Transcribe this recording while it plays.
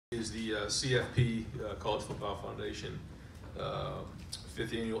Is the CFP, College Football Foundation,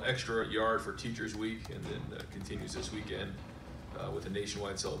 fifth annual Extra Yard for Teachers Week, and then continues this weekend with a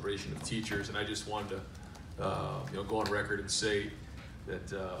nationwide celebration of teachers. And I just wanted to, go on record and say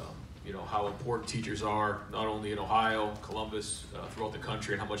that how important teachers are, not only in Ohio, Columbus, throughout the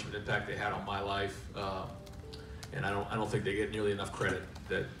country, and how much of an impact they had on my life. And I don't think they get nearly enough credit.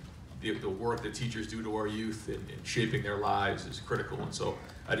 That the work that teachers do to our youth in shaping their lives is critical. And so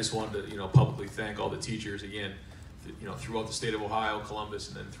I just wanted to, publicly thank all the teachers again, throughout the state of Ohio, Columbus,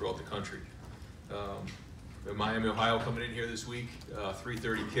 and then throughout the country. Miami, Ohio coming in here this week,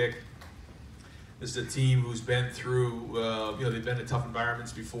 3:30 kick. This is a team who's been through, they've been in tough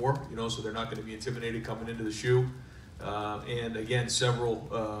environments before, so they're not going to be intimidated coming into the shoe. And again, several,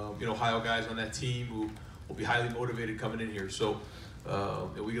 Ohio guys on that team who will be highly motivated coming in here. So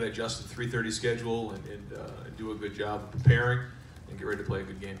we got to adjust the 3:30 schedule and do a good job of preparing and get ready to play a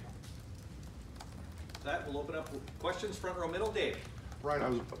good game. That will open up questions, front row middle. Dave.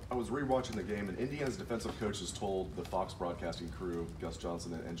 Ryan, I was rewatching the game, and Indiana's defensive coaches told the Fox broadcasting crew, Gus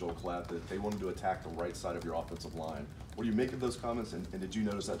Johnson and Joel Klatt, that they wanted to attack the right side of your offensive line. What do you make of those comments, and did you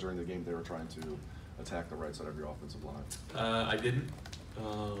notice that during the game they were trying to attack the right side of your offensive line? I didn't.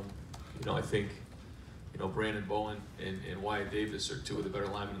 I think, Brandon Bowen and Wyatt Davis are two of the better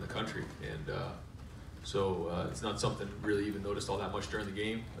linemen in the country, and so it's not something really even noticed all that much during the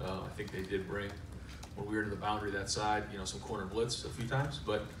game. I think they did bring, when we were to the boundary that side, some corner blitz a few times,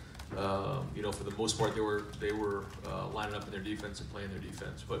 but for the most part they were lining up in their defense and playing their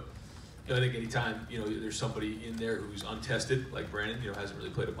defense. But I think anytime there's somebody in there who's untested, like Brandon, hasn't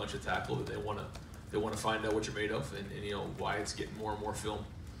really played a bunch of tackle, that they want to find out what you're made of, and Wyatt's getting more and more film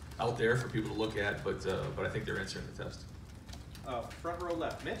out there for people to look at, but I think they're answering the test. Front row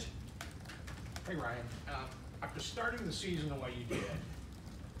left, Mitch. Hey Ryan, after starting the season the way you did,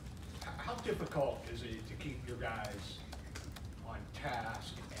 how difficult is it to keep your guys on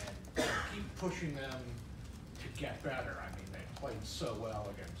task and keep pushing them to get better? I mean, they played so well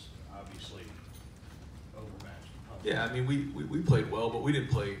against, obviously, overmatched opponents. Yeah, I mean, we played well, but we didn't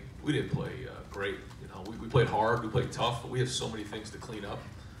play great. We played hard, we played tough, but we have so many things to clean up.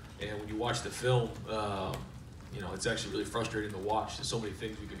 And when you watch the film, it's actually really frustrating to watch. There's so many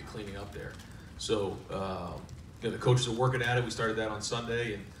things we could be cleaning up there. So, the coaches are working at it. We started that on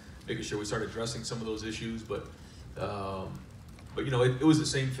Sunday and making sure we started addressing some of those issues. But it was the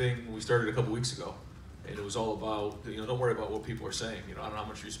same thing when we started a couple weeks ago. And it was all about, don't worry about what people are saying. I don't know how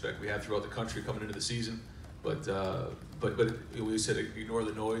much respect we have throughout the country coming into the season. But we said ignore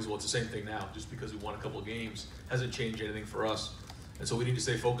the noise. Well, it's the same thing now. Just because we won a couple of games hasn't changed anything for us. And so we need to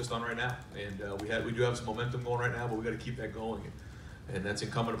stay focused on right now. And we do have some momentum going right now, but we got to keep that going. And that's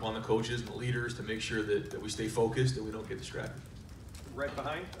incumbent upon the coaches and the leaders to make sure that we stay focused and we don't get distracted. Right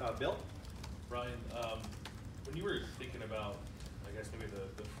behind, Bill. Ryan, when you were thinking about, I guess maybe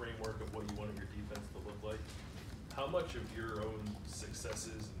the framework of what you wanted your defense to look like, how much of your own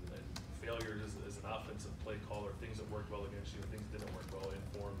successes and failures as an offensive play caller, things that worked well against you and things that didn't work well,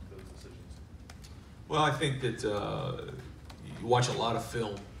 informed those decisions? Well, I think that you watch a lot of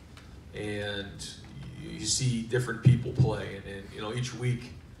film and you see different people play, and each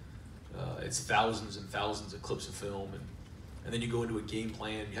week it's thousands and thousands of clips of film, and then you go into a game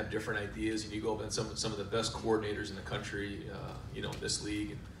plan, you have different ideas, and you go up and some of the best coordinators in the country, in this league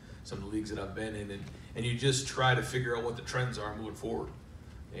and some of the leagues that I've been in, and you just try to figure out what the trends are moving forward.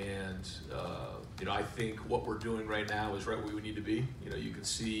 And I think what we're doing right now is right where we need to be. You can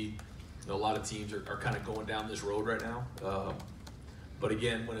see a lot of teams are kind of going down this road right now. But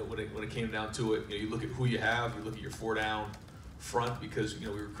again, when it came down to it, you look at who you have, you look at your 4-down front, because we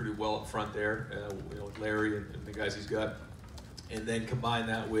recruited well up front there, with Larry and the guys he's got, and then combine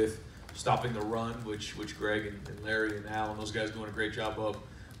that with stopping the run, which Greg and Larry and Al and those guys doing a great job of.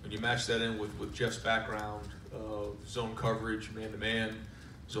 When you match that in with Jeff's background of zone coverage, man-to-man,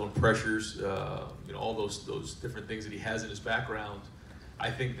 zone pressures, all those different things that he has in his background, I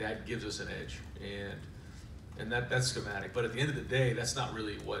think that gives us an edge. And that's schematic. But at the end of the day, that's not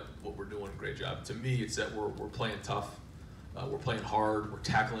really what we're doing a great job. To me, it's that we're playing tough, we're playing hard, we're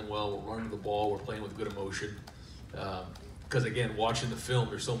tackling well, we're running the ball, we're playing with good emotion. Because again, watching the film,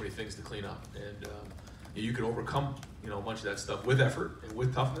 there's so many things to clean up, and you can overcome a bunch of that stuff with effort and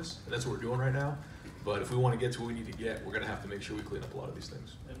with toughness, and that's what we're doing right now. But if we want to get to where we need to get, we're going to have to make sure we clean up a lot of these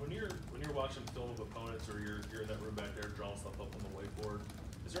things. And when you're watching film of opponents, or you're in that room back there drawing stuff up on the whiteboard,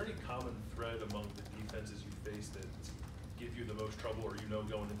 is there any common thread among the defenses you face that give you the most trouble, or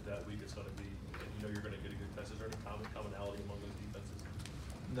going into that week it's going to be, and you're going to get a good test? Is there any commonality among those defenses?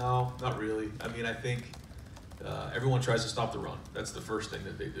 No, not really. I mean, I think everyone tries to stop the run. That's the first thing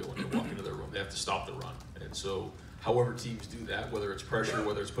that they do when they walk into their room. They have to stop the run. And so however teams do that, whether it's pressure,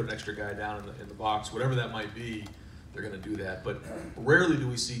 whether it's put an extra guy down in the box, whatever that might be, they're going to do that. But rarely do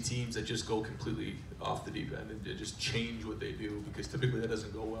we see teams that just go completely off the deep end and just change what they do, because typically that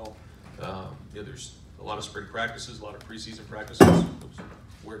doesn't go well. There's a lot of spring practices, a lot of preseason practices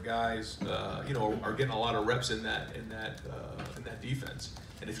where guys, are getting a lot of reps in that defense.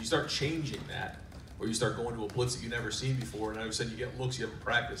 And if you start changing that, or you start going to a blitz that you've never seen before, and all of a sudden you get looks you haven't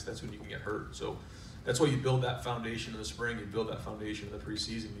practiced, that's when you can get hurt. So that's why you build that foundation in the spring, you build that foundation in the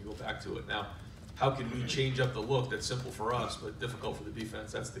preseason, you go back to it. Now, how can we change up the look? That's simple for us, but difficult for the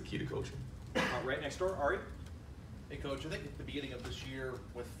defense. That's the key to coaching. Right next door, Ari. Hey, Coach, I think at the beginning of this year,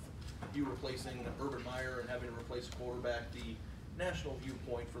 with you replacing Urban Meyer and having to replace a quarterback, the national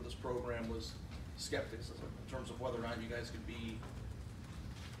viewpoint for this program was skepticism in terms of whether or not you guys could be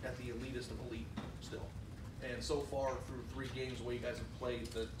at the elitist of elite still. And so far, through 3 games the way you guys have played,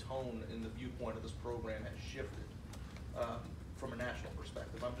 the tone and the viewpoint of this program has shifted from a national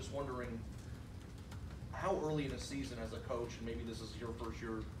perspective. I'm just wondering, how early in a season as a coach, and maybe this is your first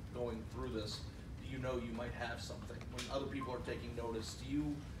year going through this, do you know you might have something? When other people are taking notice, do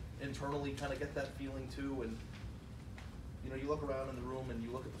you internally kind of get that feeling too? And you look around in the room and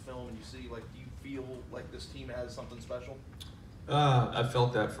you look at the film and you see, like, do you feel like this team has something special? I've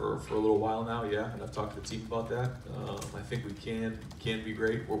felt that for a little while now, yeah, and I've talked to the team about that. I think we can be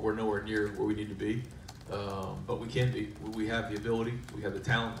great. We're nowhere near where we need to be, but we can be. We have the ability, we have the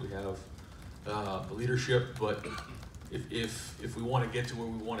talent, we have the leadership. But if we want to get to where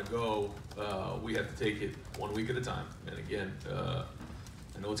we want to go, we have to take it 1 week at a time. And again,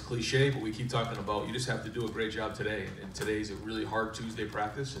 I know it's cliche, but we keep talking about you just have to do a great job today. And today's a really hard Tuesday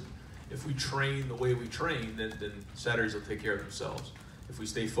practice. And if we train the way we train, then Saturdays will take care of themselves. If we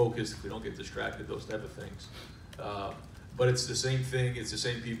stay focused, if we don't get distracted, those type of things. But it's the same thing. It's the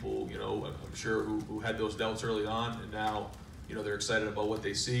same people, I'm sure, who had those doubts early on, and now, they're excited about what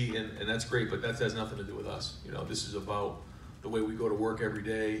they see, and that's great. But that has nothing to do with us. This is about the way we go to work every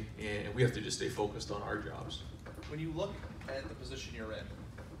day, and we have to just stay focused on our jobs. When you look at the position you're in,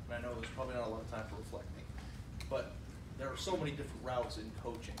 and I know there's probably not a lot of time for reflecting, but there are so many different routes in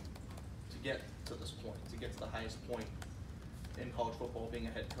coaching to get to this point, to get to the highest point in college football, being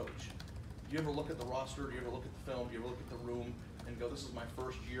a head coach. Do you ever look at the roster? Do you ever look at the film? Do you ever look at the room and go, this is my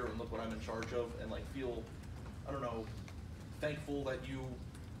first year and look what I'm in charge of, and feel, thankful that you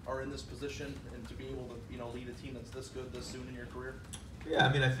are in this position and to be able to, lead a team that's this good this soon in your career? Yeah,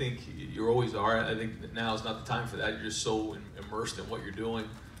 I think you always are. I think that now is not the time for that. You're just so immersed in what you're doing,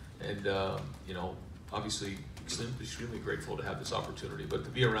 and obviously extremely grateful to have this opportunity. But to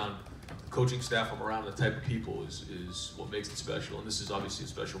be around the coaching staff, I'm around the type of people is what makes it special, and this is obviously a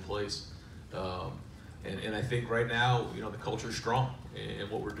special place. And I think right now, the culture is strong, and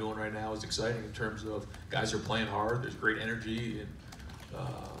what we're doing right now is exciting in terms of guys are playing hard. There's great energy and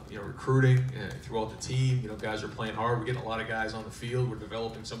recruiting throughout the team. Guys are playing hard. We're getting a lot of guys on the field. We're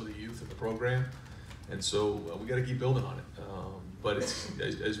developing some of the youth in the program, and so we got to keep building on it. But it's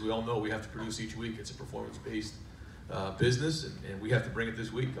as we all know, we have to produce each week. It's a performance-based business, and we have to bring it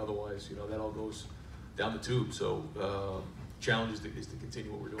this week. Otherwise, that all goes down the tube. So challenge is to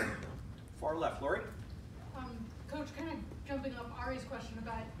continue what we're doing right now. Far left, Lori. Coach, kind of jumping off Ari's question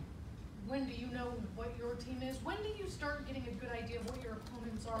about when do you know what your team is? When do you start getting a good idea of what your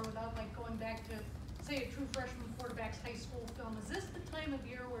opponents are without going back to, say, a true freshman quarterback's high school film? Is this the time of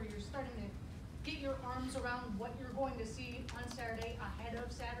year where you're starting to get your arms around what you're going to see on Saturday ahead of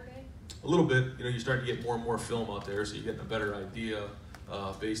Saturday? A little bit. You start to get more and more film out there, so you're getting a better idea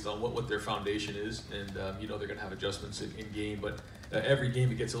based on what their foundation is, and they're going to have adjustments in game, but every game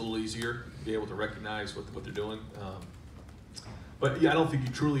it gets a little easier to be able to recognize what they're doing. But yeah, I don't think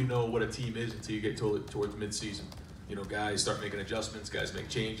you truly know what a team is until you get towards mid-season. Guys start making adjustments, guys make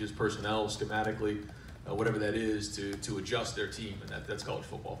changes, personnel, schematically, whatever that is, to adjust their team, and that's college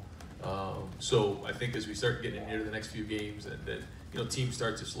football. So I think as we start getting near to the next few games, that teams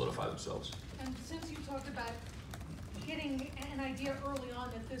start to solidify themselves. And since you talked about getting an idea early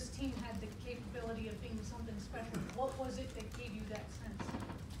on that this team had the capability of being something special, what was it that gave you that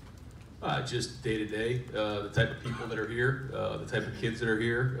sense? Just day to day, the type of people that are here, the type of kids that are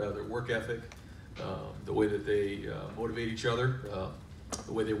here, their work ethic, the way that they motivate each other,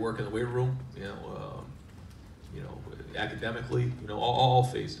 the way they work in the weight room, academically, all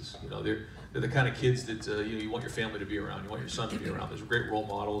phases. They're the kind of kids that you want your family to be around, you want your son to be around. There's great role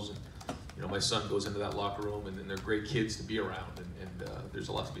models, and my son goes into that locker room, and they're great kids to be around, and there's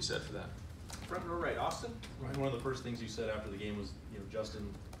a lot to be said for that. Front row right, Austin. Ryan, one of the first things you said after the game was, Justin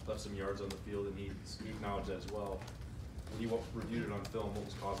left some yards on the field, and he acknowledged that as well. When you reviewed it on film, what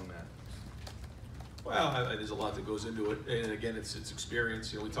was causing that? Well, there's a lot that goes into it, and again, it's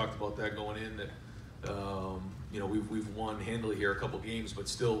experience. You know, we talked about that going in. That you know, we've won handily here a couple games, but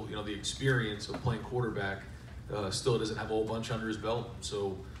still, you know, the experience of playing quarterback still doesn't have a whole bunch under his belt.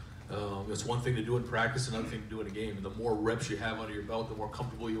 So it's one thing to do in practice, another thing to do in a game. And the more reps you have under your belt, the more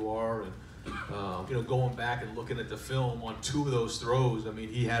comfortable you are. And you know, going back and looking at the film on 2 of those throws, I mean,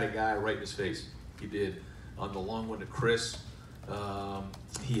 he had a guy right in his face. He did. On the long one to Chris,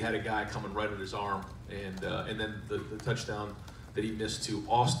 he had a guy coming right at his arm, and then the touchdown that he missed to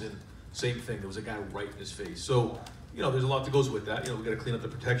Austin, same thing. There was a guy right in his face. So, you know, there's a lot that goes with that. You know, we got to clean up the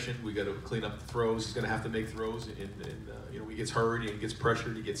protection. We got to clean up the throws. He's going to have to make throws, and you know, he gets hurried, he gets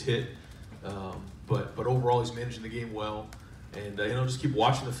pressured, he gets hit. But overall, he's managing the game well, and you know, just keep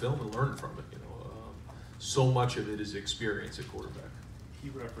watching the film and learning from it. You know, so much of it is experience at quarterback. He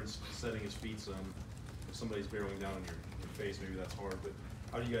referenced setting his feet some. If somebody's barreling down on your face, maybe that's hard. But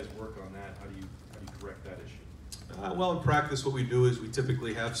how do you guys work on that? How do you correct that issue? Well, in practice, what we do is we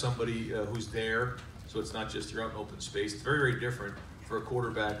typically have somebody who's there, so it's not just you're out in open space. It's very, very different for a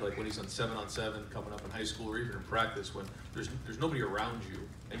quarterback, like when he's on 7-on-7 coming up in high school or even in practice, when there's nobody around you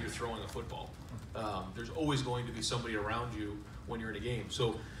and you're throwing a football. There's always going to be somebody around you when you're in a game.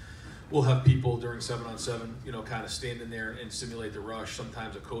 So we'll have people during 7-on-7, you know, kind of stand in there and simulate the rush.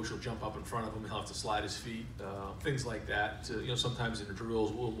 Sometimes a coach will jump up in front of him, he'll have to slide his feet, things like that. You know, sometimes in the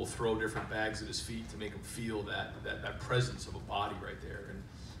drills, we'll throw different bags at his feet to make him feel that presence of a body right there.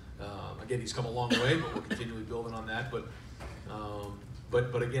 And again, he's come a long way, but we're continually building on that.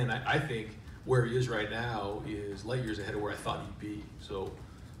 But again, I think where he is right now is light years ahead of where I thought he'd be. So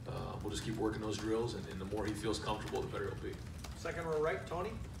we'll just keep working those drills, and the more he feels comfortable, the better he'll be. Second row right, Tony.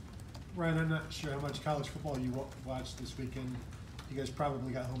 Ryan, I'm not sure how much college football you watched this weekend. You guys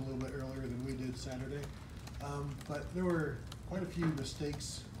probably got home a little bit earlier than we did Saturday. But there were quite a few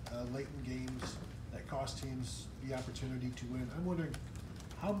mistakes late in games that cost teams the opportunity to win. I'm wondering,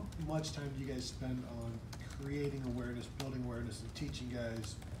 how much time do you guys spend on creating awareness, building awareness, and teaching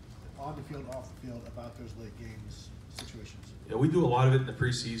guys on the field, off the field about those late games situations? Yeah, we do a lot of it in the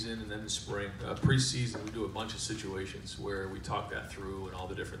preseason and then in the spring. Preseason, we do a bunch of situations where we talk that through and all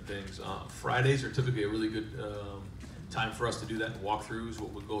the different things. Fridays are typically a really good time for us to do that in walkthroughs.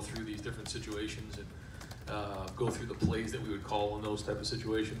 We'll go through these different situations and go through the plays that we would call in those type of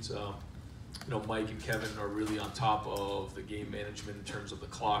situations. You know, Mike and Kevin are really on top of the game management in terms of the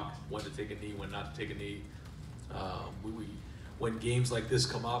clock, when to take a knee, when not to take a knee. When games like this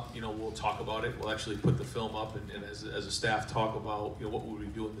come up, you know, we'll talk about it. We'll actually put the film up and as a staff talk about, you know, what would we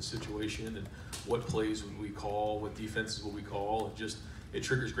do in this situation and what plays would we call, what defenses will we call, and just, it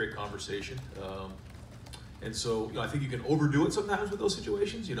triggers great conversation. And so, you know, I think you can overdo it sometimes with those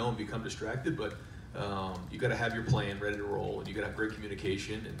situations, you know, and become distracted, but you got to have your plan ready to roll, and you got to have great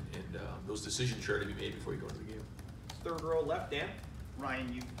communication, and those decisions are to be made before you go into the game. Third row left, Dan.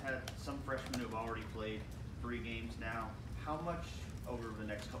 Ryan, you've had some freshmen who have already played 3 games now. How much over the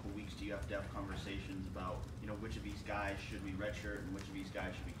next couple of weeks do you have to have conversations about, you know, which of these guys should we redshirt and which of these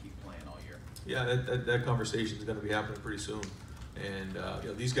guys should we keep playing all year? Yeah, that conversation is going to be happening pretty soon. And you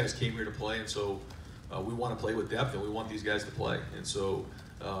know, these guys came here to play, and so we want to play with depth, and we want these guys to play. And so,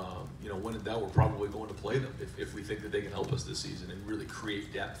 you know, when in doubt, we're probably going to play them if we think that they can help us this season and really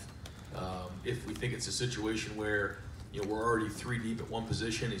create depth. If we think it's a situation where, you know, we're already 3 deep at one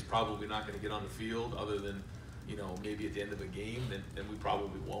position, he's probably not going to get on the field other than, you know, maybe at the end of a game, then we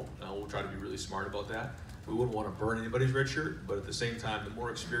probably won't. We'll try to be really smart about that. We wouldn't want to burn anybody's red shirt, but at the same time, the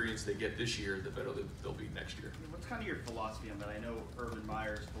more experience they get this year, the better they'll be next year. What's kind of your philosophy on that? I know Urban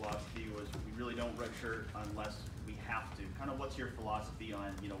Meyer's philosophy was we really don't redshirt unless we have to. Kind of what's your philosophy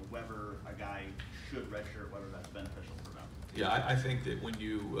on, you know, whether a guy should redshirt, whether that's beneficial for them? Yeah, I think that when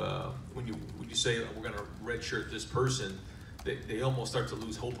you say we're going to redshirt this person, they almost start to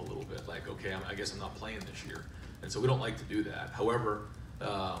lose hope a little bit. Like, okay, I guess I'm not playing this year, and so we don't like to do that. However,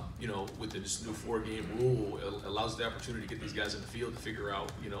 you know, with this new 4-game rule, it allows the opportunity to get these guys in the field to figure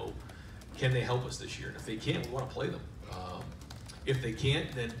out, you know, can they help us this year? And if they can, we want to play them. If they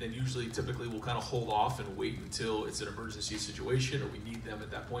can't, then usually, typically, we'll kind of hold off and wait until it's an emergency situation or we need them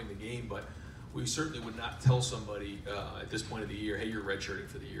at that point in the game. But we certainly would not tell somebody at this point of the year, hey, you're redshirting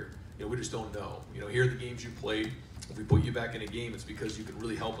for the year. You know, we just don't know. You know, here are the games you played. If we put you back in a game, it's because you can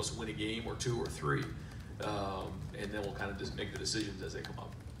really help us win a game or 2 or 3. And then we'll kind of just make the decisions as they come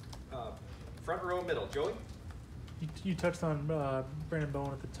up. Front row middle, Joey. You touched on Brandon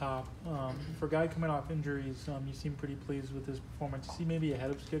Bowen at the top. For a guy coming off injuries, you seem pretty pleased with his performance. Is he maybe ahead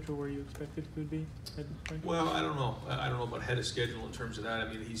of schedule where you expected he would be? Well, I don't know. I don't know about head of schedule in terms of that.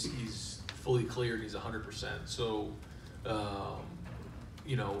 I mean, he's fully cleared. He's 100%. So,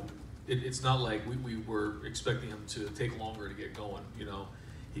 you know, it's not like we were expecting him to take longer to get going. You know,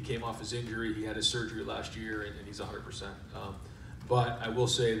 he came off his injury. He had his surgery last year, and he's 100%. But I will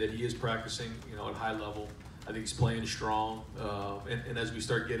say that he is practicing, you know, at high level. I think he's playing strong, and as we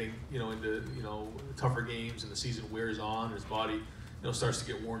start getting, you know, into, you know, tougher games and the season wears on, and his body, you know, starts to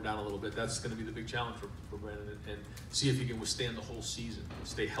get worn down a little bit. That's going to be the big challenge for Brandon, and see if he can withstand the whole season,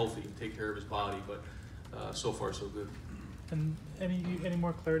 stay healthy, and take care of his body. But so far, so good. And any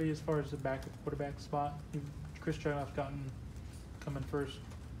more clarity as far as the backup quarterback spot? Chris Chernoff's coming first.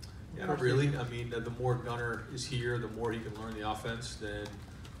 Yeah, not really. I mean, the more Gunnar is here, the more he can learn the offense, then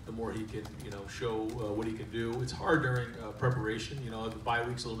the more he can, you know, show what he can do. It's hard during preparation. You know, the bye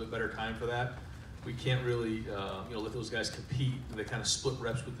week's a little bit better time for that. We can't really, you know, let those guys compete. They kind of split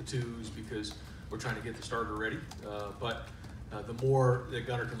reps with the twos because we're trying to get the starter ready. But the more that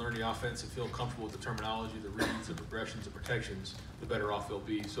Gunnar can learn the offense and feel comfortable with the terminology, the reads, the progressions, the protections, the better off he'll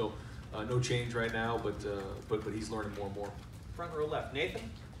be. So no change right now, but he's learning more and more. Front row left, Nathan.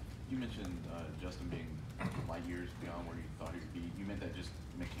 You mentioned Justin being light years beyond where you thought he would be. You meant that just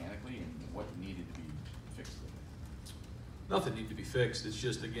mechanically, and what needed to be fixed? Nothing needed to be fixed. It's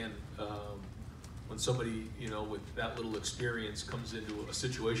just, again, when somebody, you know, with that little experience comes into a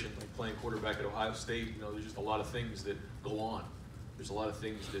situation like playing quarterback at Ohio State, you know, there's just a lot of things that go on. There's a lot of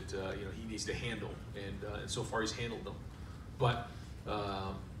things that, you know, he needs to handle, and so far he's handled them. But,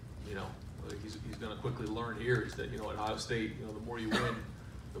 you know, he's going to quickly learn here is that, you know, at Ohio State, you know, the more you win,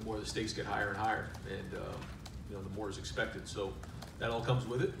 the more the stakes get higher and higher, and you know, the more is expected. So that all comes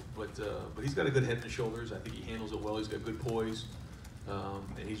with it. But he's got a good head and shoulders. I think he handles it well. He's got good poise,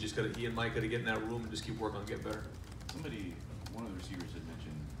 and he's just got he and Mike got to get in that room and just keep working on getting better. One of the receivers had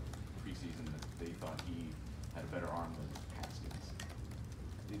mentioned preseason that they thought he had a better arm than Haskins.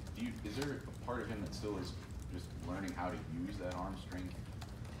 Is there a part of him that still is just learning how to use that arm strength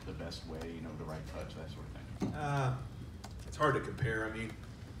the best way? You know, the right touch, that sort of thing. It's hard to compare. I mean,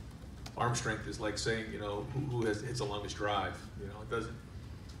 arm strength is like saying, you know, who hits the longest drive. You know,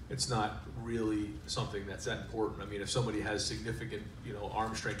 it's not really something that's that important. I mean, if somebody has significant, you know,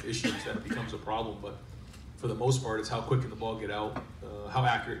 arm strength issues, that becomes a problem. But for the most part, it's how quick can the ball get out, how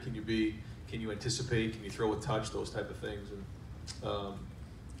accurate can you be, can you anticipate, can you throw a touch, those type of things. And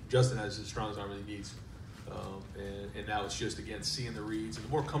Justin has as strong as arm as he needs. And now it's just, again, seeing the reads. And the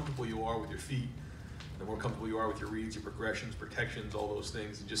more comfortable you are with your feet, the more comfortable you are with your reads, your progressions, protections, all those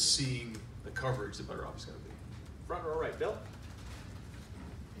things, and just seeing the coverage, the better off it's going to be. Front row right, Bill.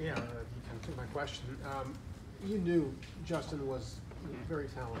 Yeah, you kind of took my question. You knew Justin was very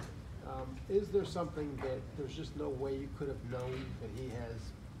talented. Is there something that there's just no way you could have known that he has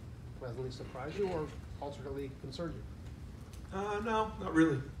pleasantly surprised you or alternately concerned you? No, not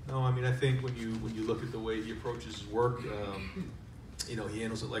really. No, I mean, I think when you look at the way he approaches his work, you know, he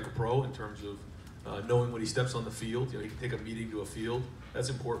handles it like a pro in terms of knowing when he steps on the field. You know, he can take a meeting to a field. That's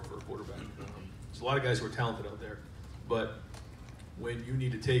important for a quarterback. There's a lot of guys who are talented out there, but when you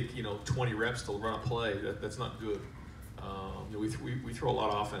need to take, you know, 20 reps to run a play, that's not good. You know, we throw a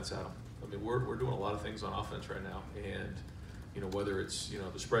lot of offense at him. I mean, we're doing a lot of things on offense right now, and you know, whether it's, you know,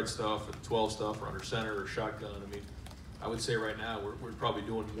 the spread stuff or the 12 stuff or under center or shotgun. I mean, I would say right now we're probably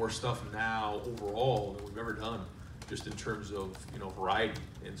doing more stuff now overall than we've ever done, just in terms of, you know, variety.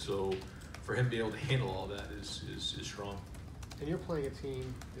 And so for him to be able to handle all that is strong. And you're playing a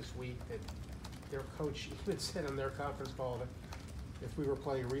team this week that their coach even said on their conference call that if we were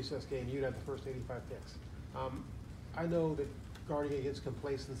playing a recess game, you'd have the first 85 picks. I know that guarding against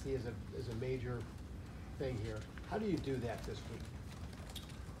complacency is a major thing here. How do you do that this week?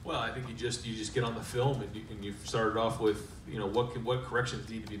 Well, I think you just get on the film and you've started off with, you know, what corrections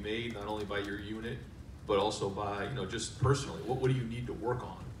need to be made, not only by your unit, but also by, you know, just personally. What do you need to work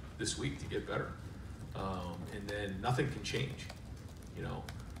on this week to get better? And then nothing can change, you know,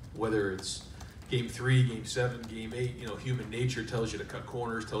 whether it's game 3, game 7, game 8, you know, human nature tells you to cut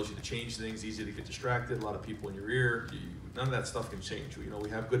corners, tells you to change things, easy to get distracted, a lot of people in your ear. None of that stuff can change. You know, we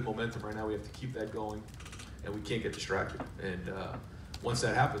have good momentum right now. We have to keep that going, and we can't get distracted. And once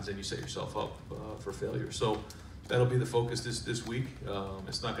that happens, then you set yourself up for failure. So that'll be the focus this week.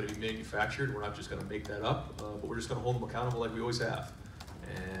 It's not going to be manufactured. We're not just going to make that up, but we're just going to hold them accountable like we always have.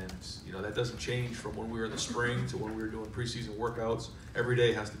 And, you know, that doesn't change from when we were in the spring to when we were doing preseason workouts. Every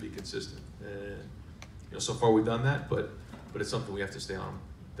day has to be consistent. And, you know, so far we've done that, but it's something we have to stay on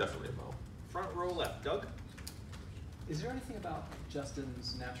definitely about. Front row left, Doug. Is there anything about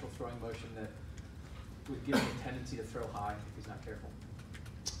Justin's natural throwing motion that would give him a tendency to throw high if he's not careful?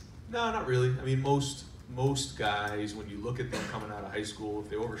 No, not really. I mean, most guys, when you look at them coming out of high school, if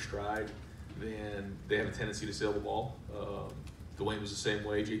they overstride, then they have a tendency to sail the ball. Dwayne was the same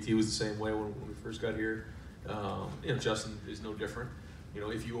way. JT was the same way when we first got here. You know, Justin is no different. You know,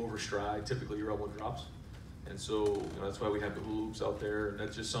 if you overstride, typically your elbow drops. And so, you know, that's why we have the hula hoops out there, and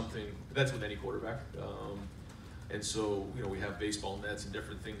that's just something, that's with any quarterback. And so, you know, we have baseball nets and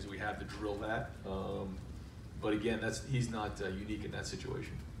different things that we have to drill that. But again, he's not unique in that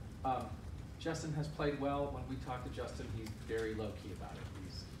situation. Justin has played well. When we talk to Justin, he's very low-key about it.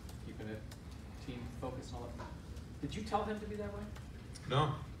 He's keeping it team focused and all that. Did you tell him to be that way?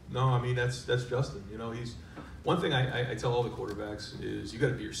 No, I mean, that's Justin. You know, one thing I tell all the quarterbacks is you got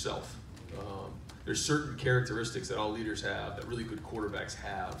to be yourself. There's certain characteristics that all leaders have that really good quarterbacks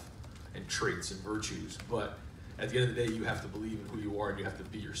have, and traits and virtues. But at the end of the day, you have to believe in who you are and you have to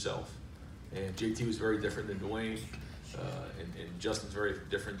be yourself. And JT was very different than Dwayne, and Justin's very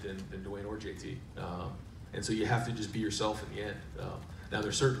different than Dwayne or JT. And so you have to just be yourself in the end. Now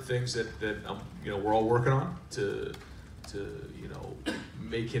there's certain things that you know, we're all working on to you know,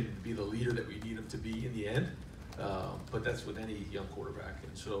 make him be the leader that we need him to be in the end. But that's with any young quarterback,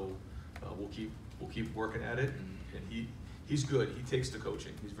 and so we'll keep working at it. And he's good. He takes the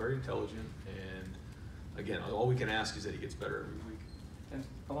coaching. He's very intelligent, and again, all we can ask is that he gets better every week. And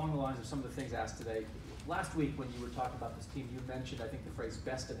along the lines of some of the things asked today, last week when you were talking about this team, you mentioned, I think, the phrase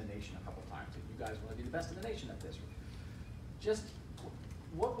 "best in the nation" a couple times. That you guys want to be the best in the nation at this. Just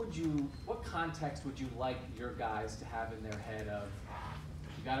what context would you like your guys to have in their head of,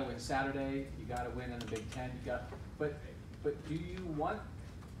 you got to win Saturday, you got to win in the Big Ten, but do you want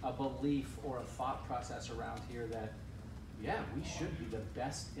a belief or a thought process around here that, yeah, we should be the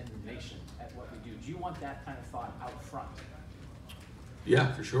best in the nation at what we do? Do you want that kind of thought out front?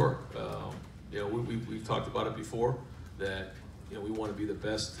 Yeah, for sure. You know, we've talked about it before, that, you know, we want to be the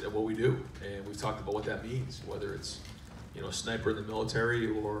best at what we do, and we've talked about what that means, whether it's, you know, a sniper in the military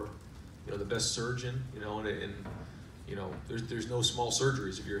or, you know, the best surgeon, you know, and you know, there's no small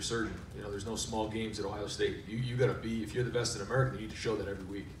surgeries if you're a surgeon. You know, there's no small games at Ohio State. You got to be, if you're the best in America, you need to show that every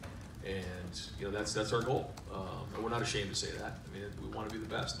week. And, you know, that's our goal. And we're not ashamed to say that. I mean, we want to be the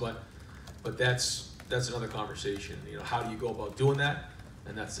best, but that's another conversation. You know, how do you go about doing that?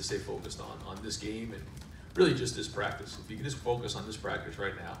 And that's to stay focused on this game and really just this practice. If you can just focus on this practice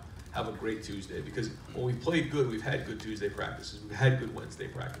right now, have a great Tuesday, because when we played good, we've had good Tuesday practices, we've had good Wednesday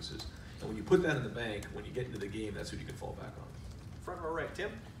practices. And when you put that in the bank, when you get into the game, that's what you can fall back on. Front row right, Tim.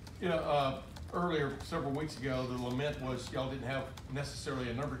 You know, earlier, several weeks ago, the lament was y'all didn't have necessarily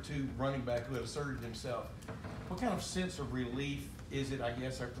a number 2 running back who had asserted himself. What kind of sense of relief is it, I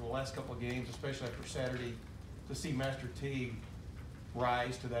guess, after the last couple of games, especially after Saturday, to see Master Teague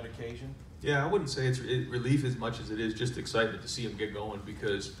rise to that occasion? Yeah, I wouldn't say it's relief as much as it is just excitement to see him get going,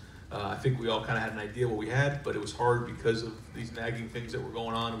 because I think we all kind of had an idea what we had, but it was hard because of these nagging things that were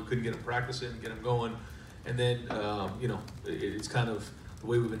going on. We couldn't get him practicing, get him going. And then, you know, it's kind of the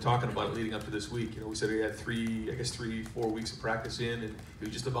way we've been talking about it leading up to this week. You know, we said we had 3-4 weeks of practice in, and he was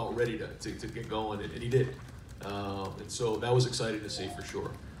just about ready to get going, and he did. And so that was exciting to see for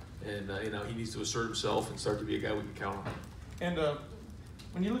sure. And, you know, he needs to assert himself and start to be a guy we can count on. And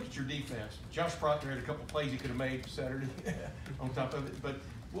when you look at your defense, Josh Proctor had a couple plays he could have made Saturday on top of it, but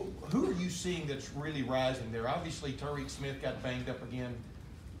who are you seeing that's really rising there? Obviously, Tariq Smith got banged up again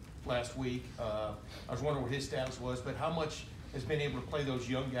last week. I was wondering what his status was, but how much has been able to play those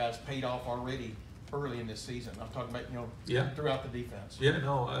young guys paid off already early in this season? I'm talking about, you know, throughout the defense. Yeah,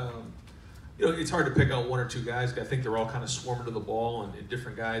 no, you know, it's hard to pick out 1 or 2 guys. I think they're all kind of swarming to the ball, and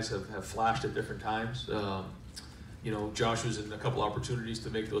different guys have flashed at different times. You know, Josh was in a couple opportunities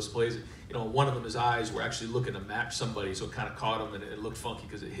to make those plays. You know, one of them, his eyes were actually looking to match somebody, so it kind of caught him, and it looked funky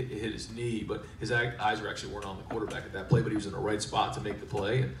because it hit his knee. But his eyes were actually weren't on the quarterback at that play, but he was in the right spot to make the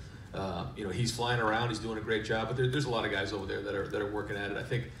play. And you know, he's flying around, he's doing a great job. But there's a lot of guys over there that are working at it. I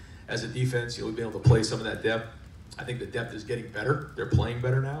think as a defense, you know, we've been able to play some of that depth. I think the depth is getting better. They're playing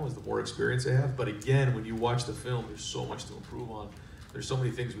better now as the more experience they have. But again, when you watch the film, there's so much to improve on. There's so many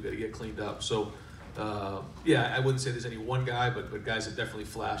things we got to get cleaned up. So. Yeah, I wouldn't say there's any one guy, but guys have definitely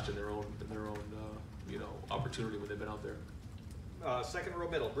flashed in their own you know, opportunity when they've been out there. Second row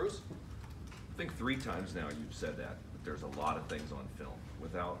middle, Bruce. I think 3 times now you've said that there's a lot of things on film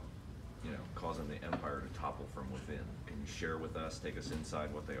without, you know, causing the empire to topple from within. Can you share with us, take us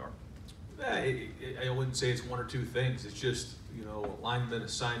inside what they are? I wouldn't say it's 1 or 2 things. It's just, you know, alignment,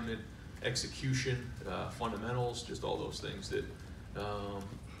 assignment, execution, fundamentals, just all those things that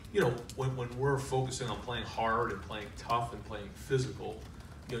you know, when we're focusing on playing hard and playing tough and playing physical,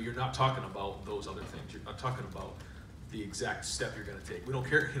 you know, you're not talking about those other things. You're not talking about the exact step you're going to take. We don't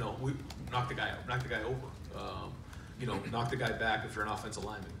care, you know, we knock the guy over. You know, knock the guy back if you're an offensive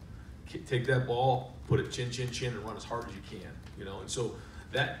lineman. Take that ball, put it chin, chin, chin, and run as hard as you can. You know, and so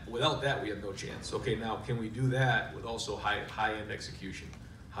that without that we have no chance. Okay, now can we do that with also high end execution,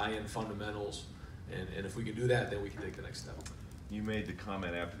 high end fundamentals, and if we can do that, then we can take the next step. You made the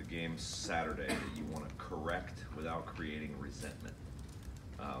comment after the game Saturday that you want to correct without creating resentment.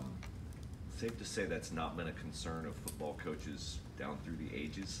 Safe to say that's not been a concern of football coaches down through the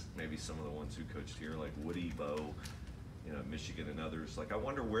ages. Maybe some of the ones who coached here, like Woody, Bo, you know, Michigan and others. Like, I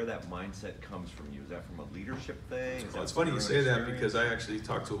wonder where that mindset comes from you. Is that from a leadership thing? Well, it's funny you say that because I actually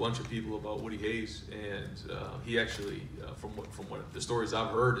talked to a bunch of people about Woody Hayes, and he actually, from what the stories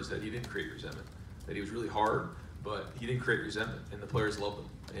I've heard, is that he didn't create resentment. That he was really hard, but he didn't create resentment, and the players loved him.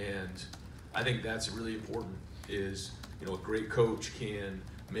 And I think that's really important. Is, you know, a great coach can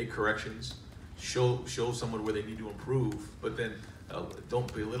make corrections, show someone where they need to improve, but then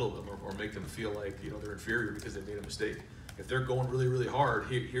don't belittle them or make them feel like, you know, they're inferior because they made a mistake. If they're going really, really hard,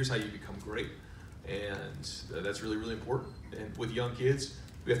 here's how you become great. And that's really, really important. And with young kids,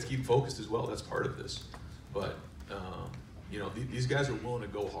 we have to keep focused as well. That's part of this. But, you know, these guys are willing to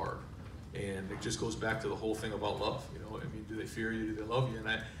go hard. And it just goes back to the whole thing about love. You know, I mean, do they fear you? Do they love you?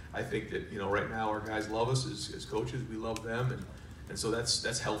 And I think that, you know, right now our guys love us as coaches. We love them. And so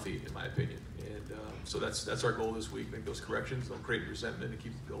that's healthy, in my opinion. And so that's our goal this week, make those corrections, don't create resentment, and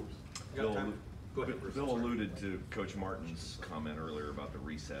keep it going. Bill alluded to Coach Martin's comment earlier about the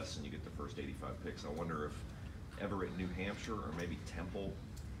recess and you get the first 85 picks. I wonder if ever at New Hampshire or maybe Temple,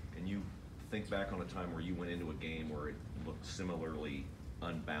 can you think back on a time where you went into a game where it looked similarly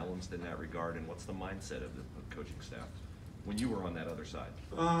unbalanced in that regard, and what's the mindset of the coaching staff when you were on that other side?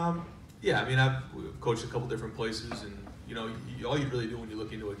 Yeah, I mean, I've coached a couple different places, and you know, all you really do when you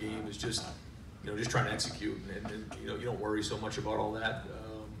look into a game is just, you know, just trying to execute, and you know, you don't worry so much about all that.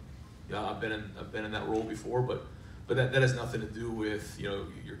 Yeah, I've been in that role before, but that has nothing to do with, you know,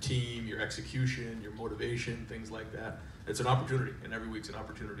 your team, your execution, your motivation, things like that. It's an opportunity, and every week's an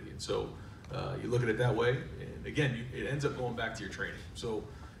opportunity, and so you look at it that way. And again, it ends up going back to your training. So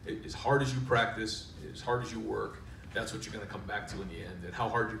as hard as you practice, as hard as you work, that's what you're going to come back to in the end, and how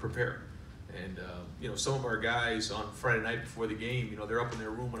hard you prepare. And you know, some of our guys on Friday night before the game, you know, they're up in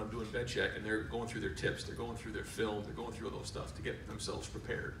their room when I'm doing bed check, and they're going through their tips, they're going through their film, they're going through all those stuff to get themselves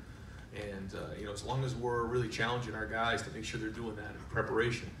prepared. And you know, as long as we're really challenging our guys to make sure they're doing that in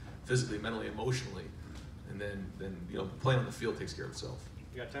preparation, physically, mentally, emotionally, and then you know, playing on the field takes care of itself.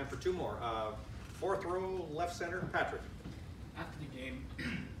 We got time for two more. Fourth row, left center, Patrick. After the game,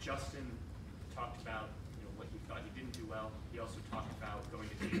 Justin talked about, you know, what he thought he didn't do well. He also talked about going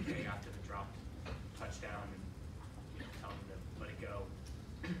to TK after the dropped touchdown and, you know, telling him to let it go.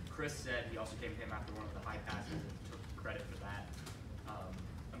 Chris said he also came to him after one of the high passes and took credit for that.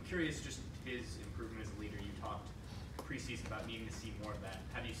 I'm curious, just his improvement as a leader. You talked preseason about needing to see more of that.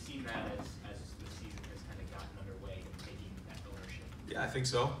 Have you seen that as the season has kind of gotten underway and taking that ownership? Yeah, I think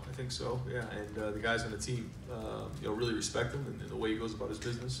so. Yeah, and the guys on the team, you know, really respect him and the way he goes about his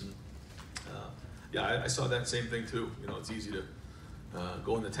business. And yeah, I saw that same thing too. You know, it's easy to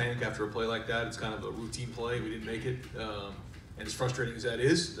go in the tank after a play like that. It's kind of a routine play. We didn't make it, and as frustrating as that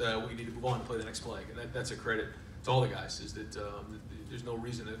is, we need to move on and play the next play. And that's a credit to all the guys. Is that there's no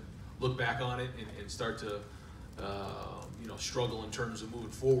reason to look back on it and start to you know, struggle in terms of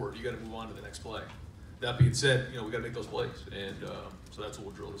moving forward. You got to move on to the next play. That being said, you know, we got to make those plays, and so that's what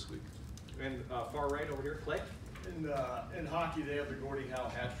we'll drill this week. And far right over here, Clay. In hockey, they have the Gordie Howe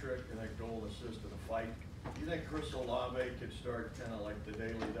hat trick and a goal, assist, and a fight. Do you think Chris Olave could start kind of like the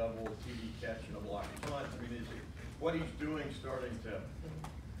daily double, TD catch, and a block punt? I mean, is it, what he's doing starting to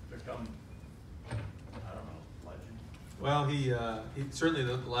become, I don't know, legend? Well, he certainly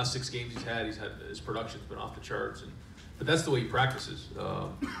the last 6 games he's had his production's been off the charts, but that's the way he practices.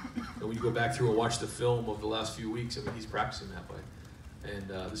 And when you go back through and watch the film of the last few weeks, I mean, he's practicing that way. And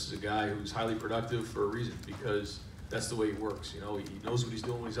this is a guy who's highly productive for a reason, because that's the way he works. You know, he knows what he's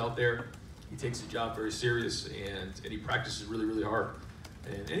doing when he's out there. He takes his job very serious, and he practices really, really hard.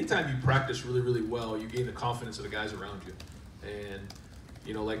 And anytime you practice really, really well, you gain the confidence of the guys around you. And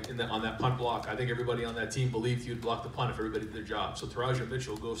you know, like on that punt block, I think everybody on that team believed he would block the punt if everybody did their job. So Taraja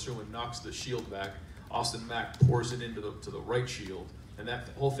Mitchell goes through and knocks the shield back. Austin Mack pours it into the right shield, and that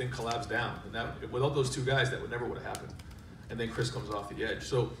whole thing collapsed down. And that, without those two guys, that would never would have happened. And then Chris comes off the edge.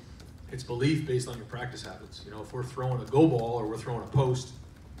 So it's belief based on your practice habits. You know, if we're throwing a go ball or we're throwing a post,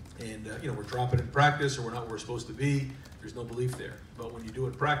 And, we're dropping in practice, or we're not where we're supposed to be, there's no belief there. But when you do it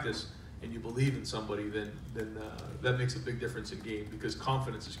in practice, and you believe in somebody, then that makes a big difference in game, because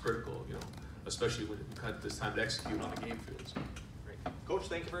confidence is critical, especially when it's time to execute on the game field. So, Coach,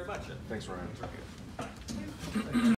 thank you very much. Thanks, Ryan.